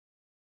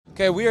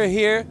Okay, we are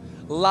here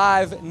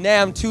live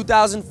NAMM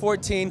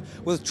 2014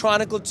 with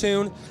Tronical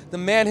Tune, the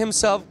man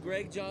himself,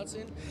 Greg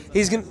Johnson.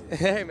 He's gonna.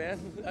 Hey man,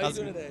 how you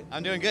doing today?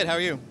 I'm doing good. How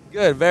are you?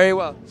 Good, very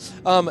well.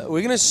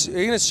 You're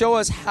gonna show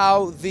us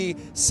how the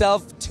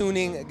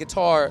self-tuning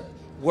guitar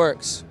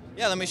works.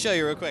 Yeah, let me show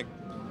you real quick.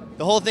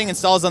 The whole thing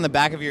installs on the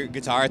back of your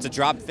guitar. It's a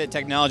drop-fit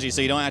technology,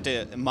 so you don't have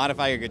to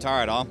modify your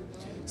guitar at all.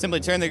 Simply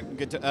turn the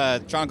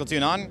Tronical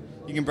Tune on.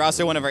 You can browse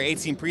through one of our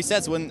 18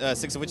 presets,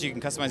 6 of which you can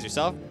customize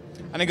yourself.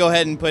 I'm gonna go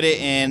ahead and put it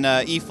in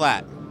E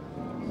flat.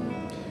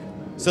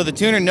 So the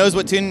tuner knows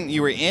what tune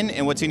you were in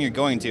and what tune you're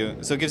going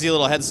to. So it gives you a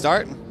little head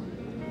start,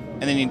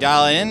 and then you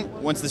dial it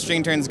in. Once the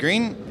string turns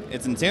green,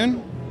 it's in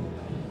tune,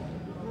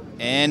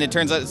 and it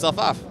turns itself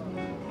off.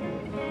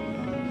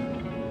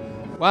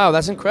 Wow,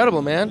 that's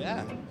incredible, man.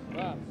 Yeah.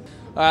 Wow.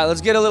 All right,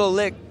 let's get a little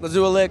lick. Let's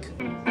do a lick.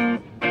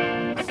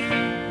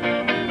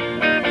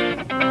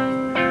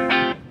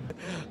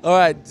 All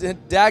right,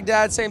 dag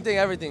dad, same thing,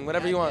 everything,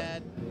 whatever you want.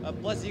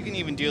 Plus, you can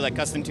even do like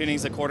custom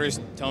tunings, like quarters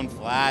tone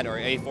flat or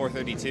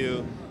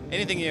A432,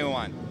 anything you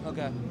want.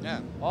 Okay.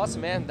 Yeah.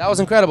 Awesome, man. That was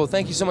incredible.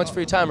 Thank you so much for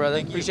your time, brother.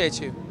 Thank you.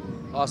 Appreciate you.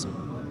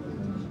 Awesome.